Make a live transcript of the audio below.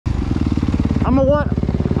a what?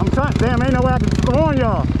 I'm trying. Damn, ain't no way I can warn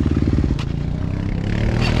y'all.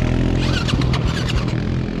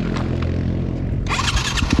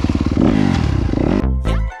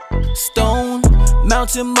 Stone,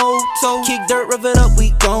 Mountain Moto, kick dirt, rev it up,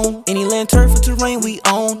 we gone. Any land, turf, or terrain, we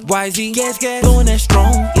own. YZ, gas, blowing that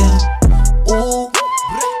strong, yeah. Ooh,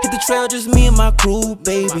 hit the trail, just me and my crew,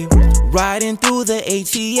 baby. Riding through the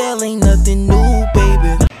ATL, ain't nothing new,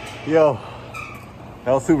 baby. Yo,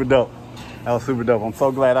 that was super dope. That was super dope. I'm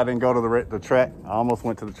so glad I didn't go to the track. I almost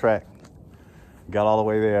went to the track. Got all the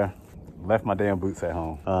way there. Left my damn boots at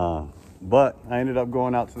home. But I ended up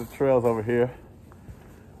going out to the trails over here.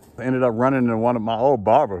 I ended up running into one of my old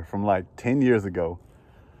barber from like 10 years ago.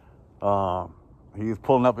 He was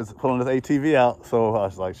pulling his ATV out. So I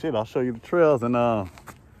was like, shit, I'll show you the trails. And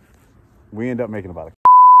we ended up making about a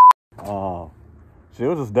shit, it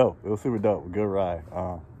was just dope. It was super dope. Good ride.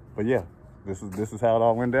 But yeah, this is how it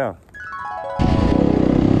all went down.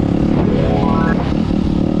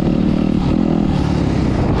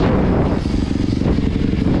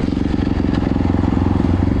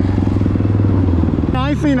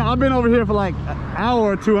 I've been over here for like an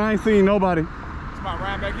hour or two. I ain't seen nobody. It's about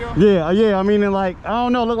riding back here? Yeah. I mean, like, I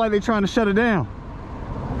don't know. Look like they trying to shut it down.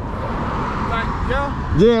 Like,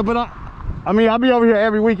 yeah? Yeah, but I mean, I be over here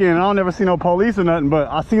every weekend. I don't never see no police or nothing. But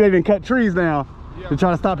I see they didn't cut trees down to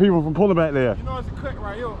try to stop people from pulling back there. You know, it's a cut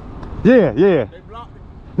right here. Yeah. They blocked it.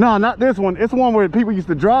 No, not this one. It's one where people used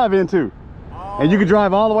to drive into, and you could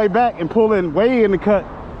drive all the way back and pull in way in the cut,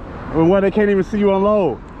 where they can't even see you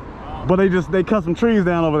unload. But they cut some trees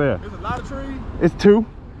down over there. There's a lot of trees? It's 2,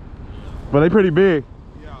 but they pretty big.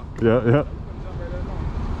 Yeah.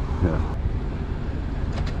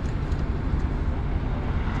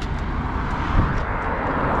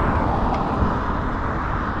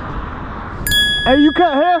 Hey, you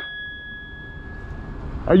cut hair?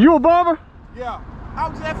 Are you a barber? Yeah.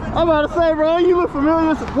 I'm about to say, bro, you look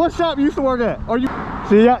familiar. What shop you used to work at? Or you?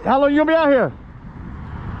 See, how long you gonna be out here?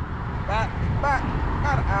 About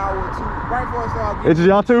an hour or two. Right before I start. It's just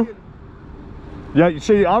y'all two? Yeah,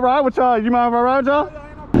 see, I'll ride with y'all. You mind if I ride with y'all?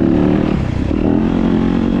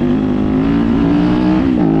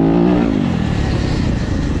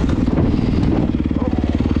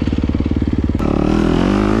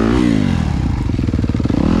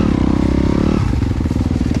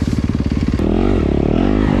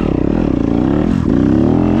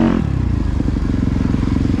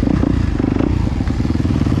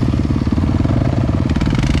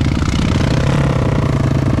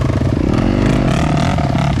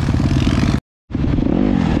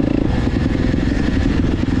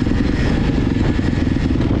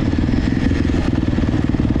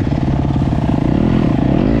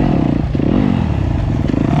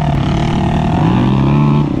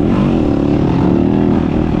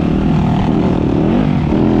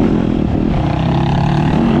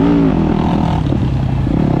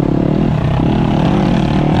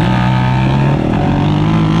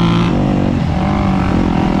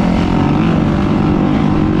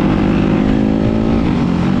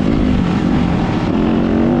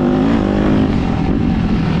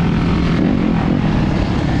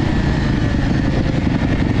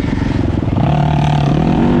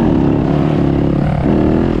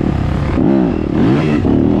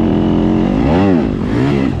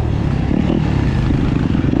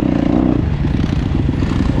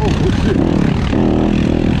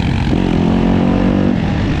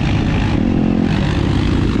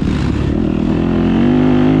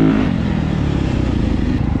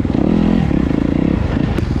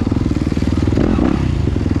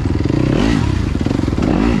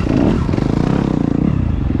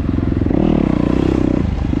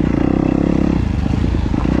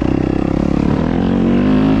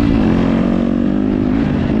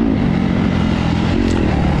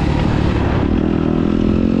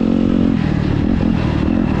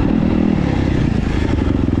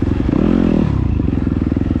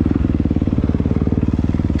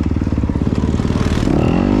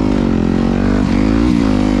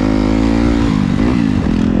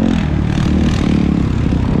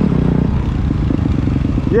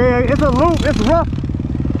 Yeah, it's a loop, it's rough.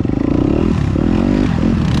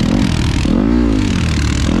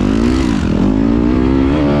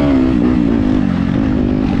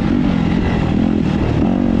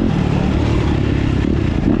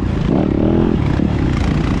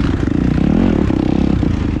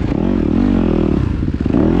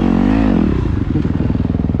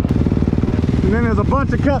 And then there's a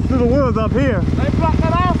bunch of cuts through the woods up here. They blocked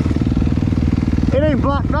that off? It ain't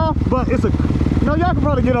blocked off, but it's a... No, y'all can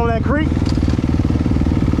probably get over that creek.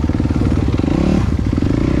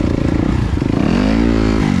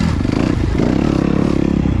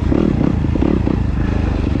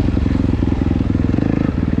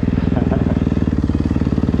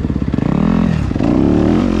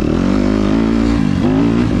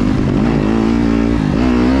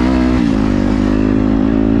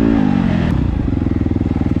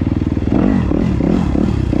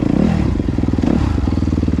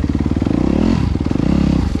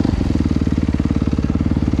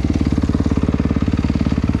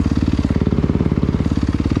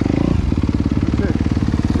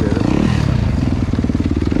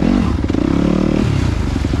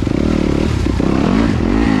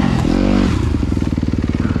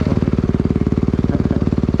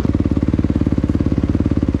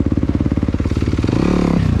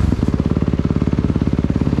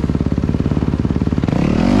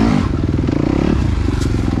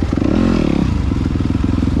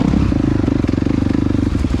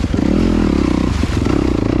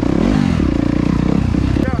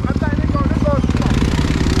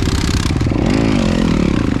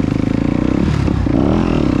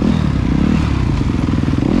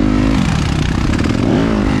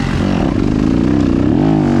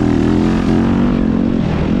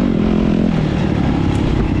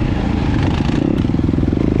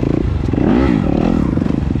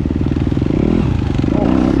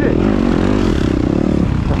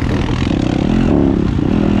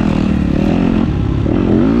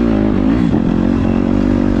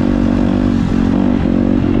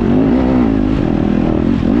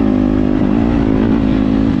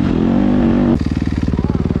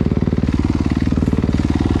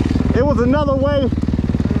 another way.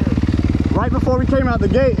 Right before we came out the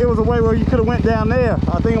gate, it was a way where you could have went down there.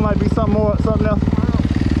 I think it might be something else.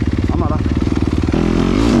 I'm out of.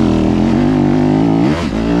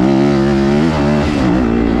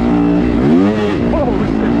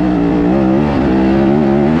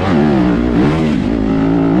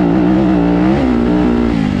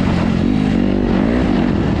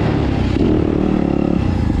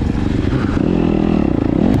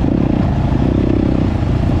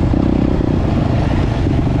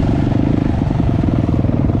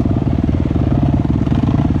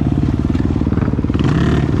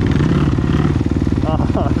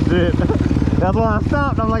 That's why I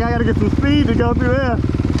stopped. I'm like, I gotta get some speed to go through there.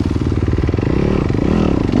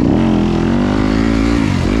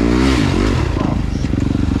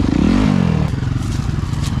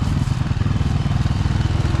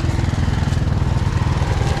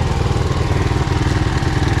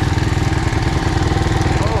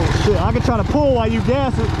 Oh shit, I can try to pull while you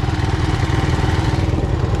gas it.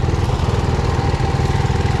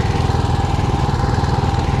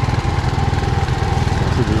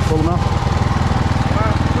 Did you pull them out?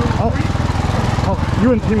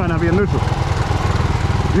 You might not be in neutral.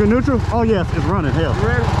 You in neutral? Oh yes, it's running. Hell. You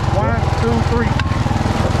ready? 1, 2, 3.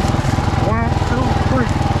 1, 2, 3.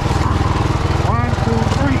 1, 2,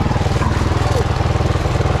 3.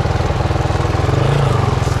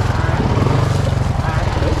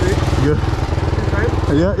 Good.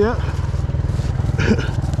 Yeah, yeah.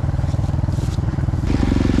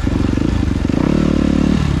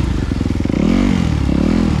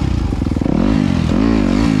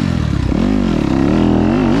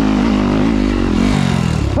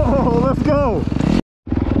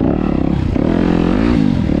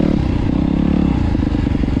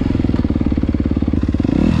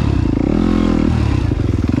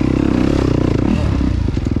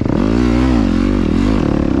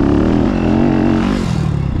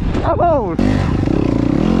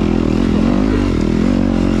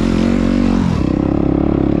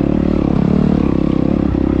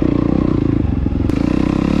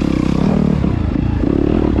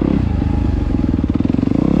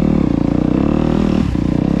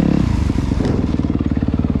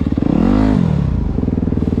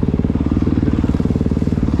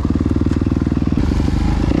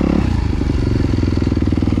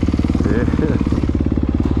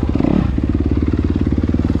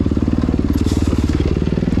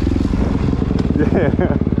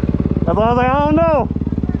 That's why I was like, I don't know.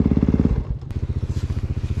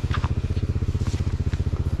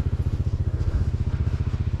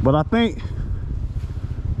 But I think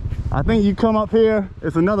you come up here,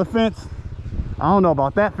 it's another fence. I don't know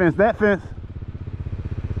about that fence.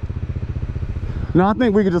 No, I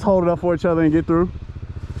think we could just hold it up for each other and get through.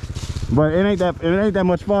 But it ain't that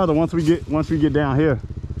much farther once we get down here.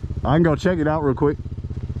 I can go check it out real quick.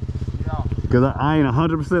 Yeah. Cause I ain't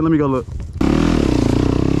 100%. Let me go look.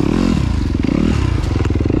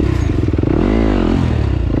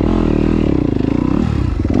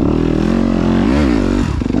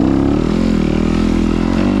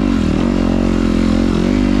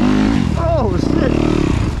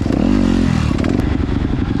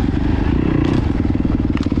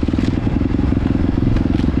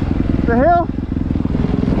 The hell?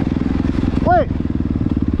 Wait.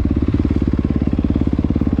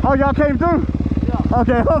 Oh, y'all came through? Yeah.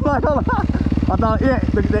 Okay, I was like, hold on. I thought, yeah,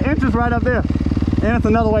 the entrance right up there. And it's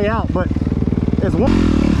another way out, but it's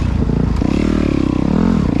one.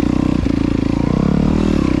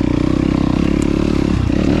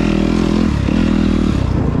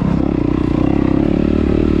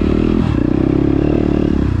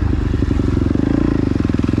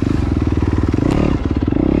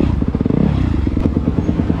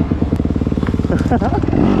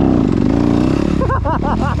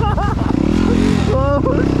 Oh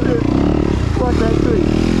shit, fuck that tree.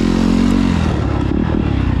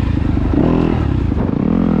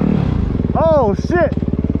 Oh shit.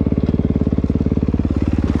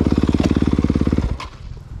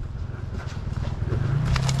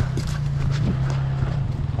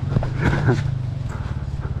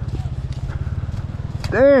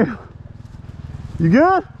 Damn. You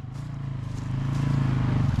good?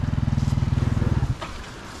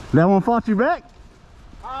 That one fought you back?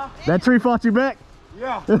 That tree fought you back?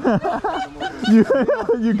 Yeah. You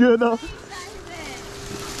good though?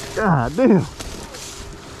 God damn.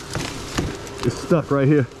 It's stuck right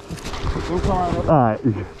here. Alright.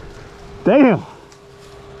 Damn.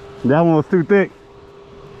 That one was too thick.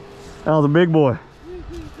 That was a big boy.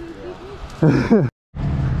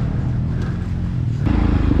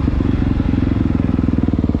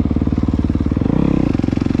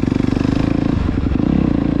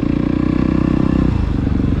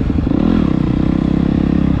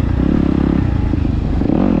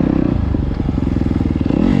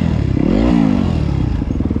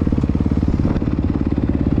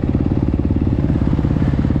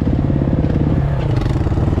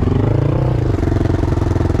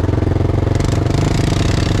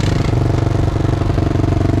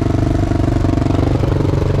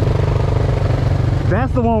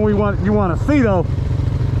 That's the one you want to see though.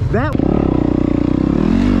 That.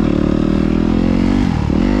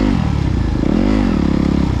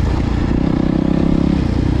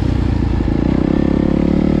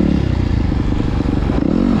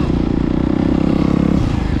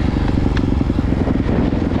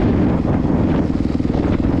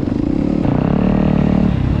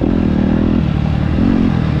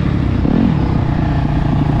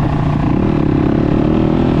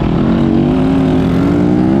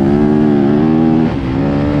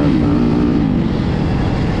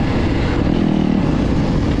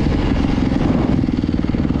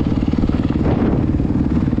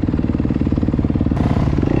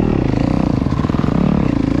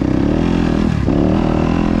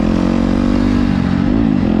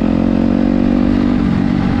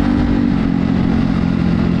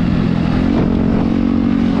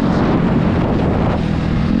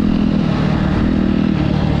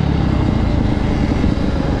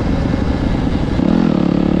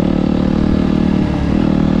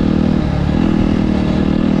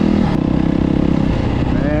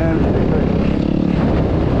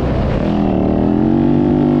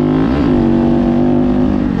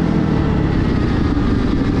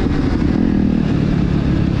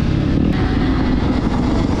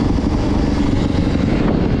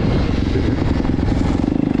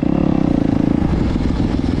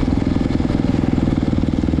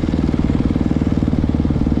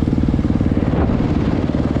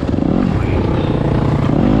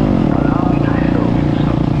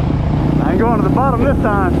 Going to the bottom this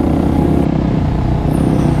time.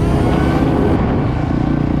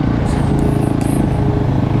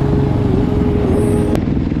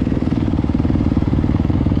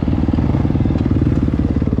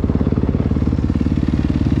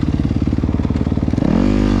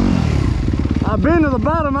 I've been to the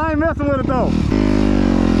bottom, I ain't messing with it though.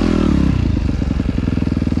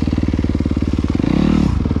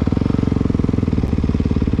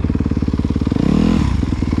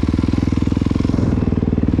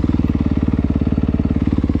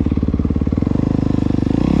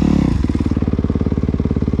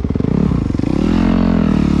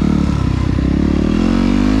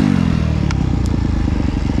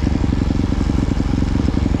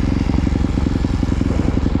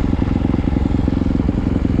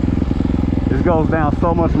 Goes down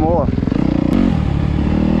so much more.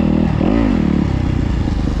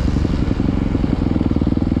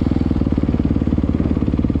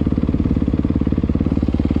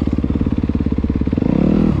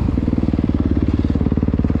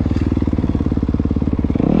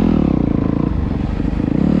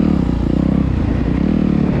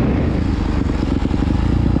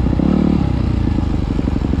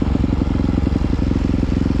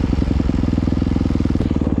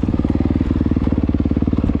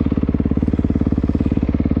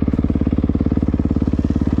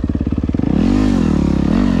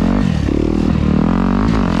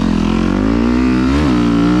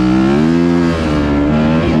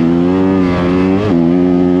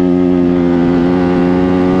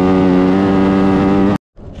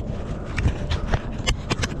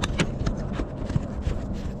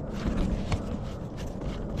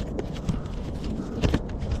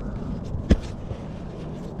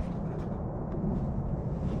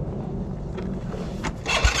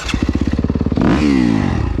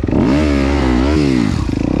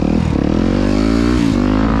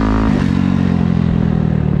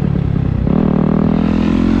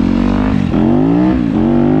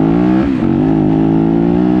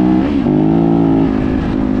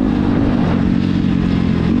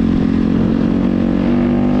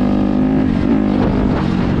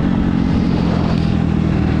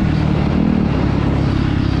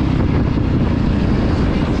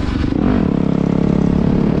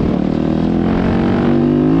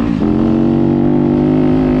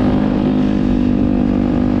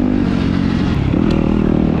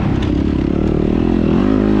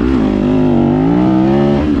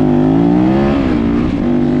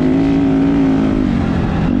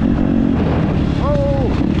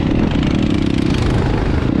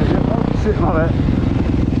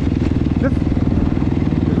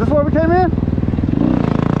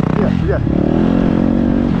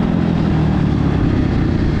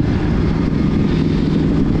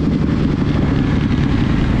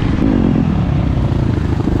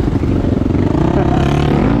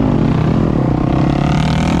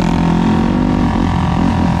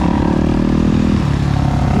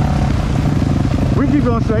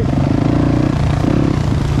 going straight.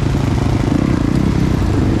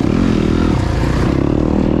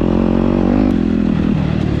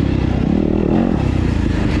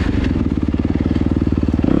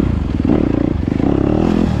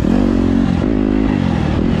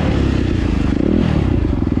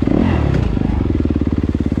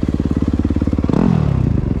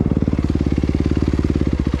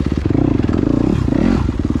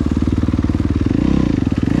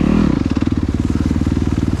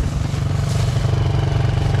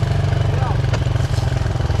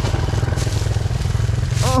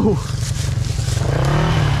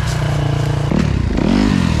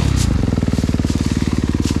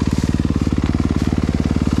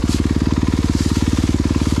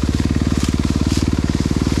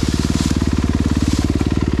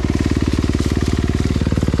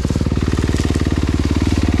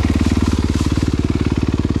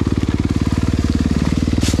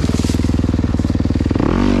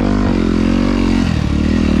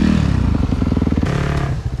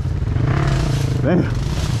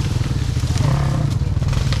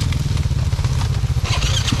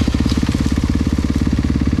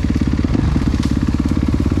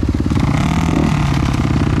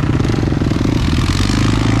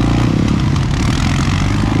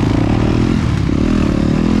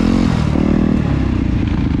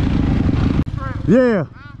 Yeah.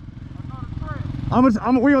 We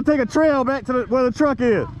gonna take a trail back to where the truck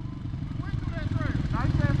is.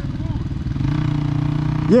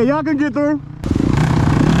 Yeah, y'all can get through.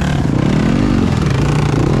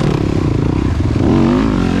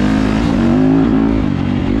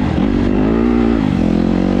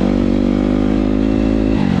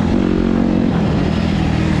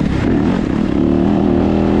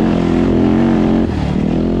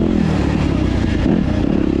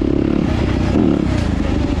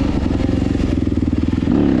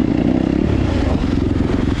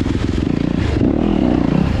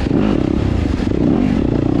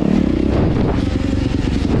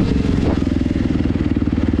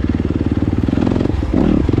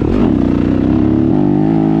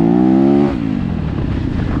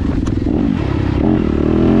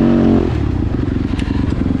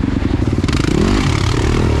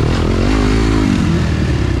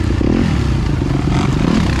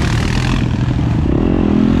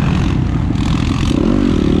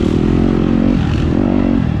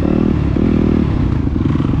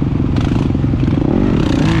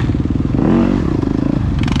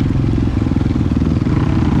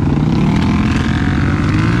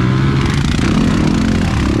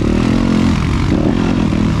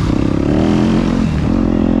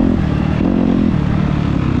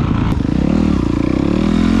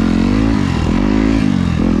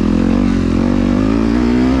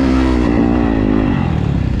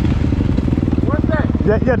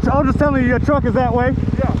 Yeah, I'm just telling you, your truck is that way.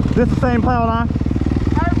 Yeah. This the same power line.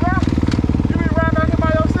 Hey, bro. You be riding back here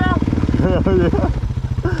by yourself?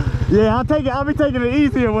 Yeah, I'll be taking it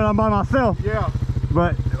easier when I'm by myself. Yeah.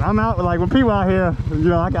 But I'm out, like, when people out here, you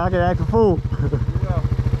know, I can act a fool. Yeah.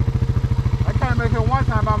 I came back here one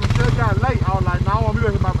time by myself, got late. I was like, no, I won't be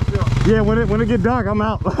back here by myself. Yeah, when it get dark, I'm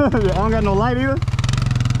out. I don't got no light either.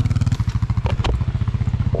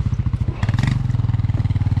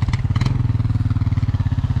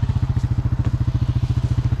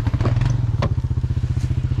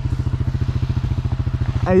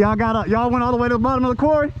 Hey, y'all went all the way to the bottom of the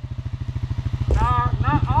quarry? Nah,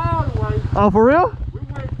 not all the way. Oh, for real?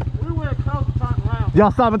 We went close to turn around.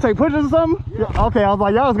 Y'all stop and take pictures or something? Yeah. Okay, I was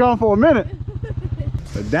like, y'all was gone for a minute.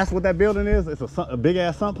 That's what that building is? It's a big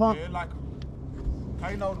ass sump pump? Yeah, like, how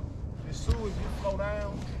you know, the sewage just flow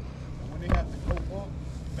down, and when they have to go up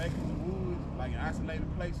back in the woods, like an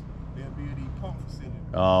isolated place, there'll be these pump facilities.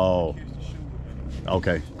 Oh. Catch the sewage.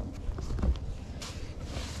 Okay.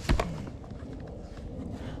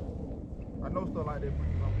 I know stuff like that.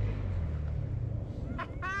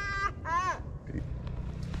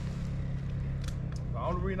 The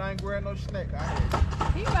only reason I ain't grabbing no snack,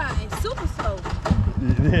 He riding super slow.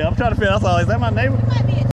 Yeah, I'm trying to figure out. Is that my neighbor?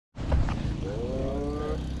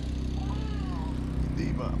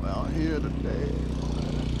 D-Bop out here today.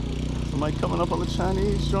 Somebody coming up on the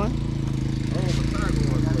Chinese joint?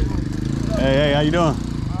 Hey, how you doing?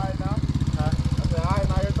 Alright now. I said, alright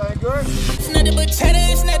now, everything good? It's nothing but cheddar,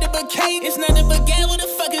 it's nothing but cake. It's nothing but gas, what the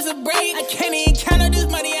fuck is a break? I can't even count all this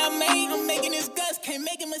money I made. I'm making this guts, can't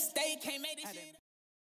make a mistake, can't make it.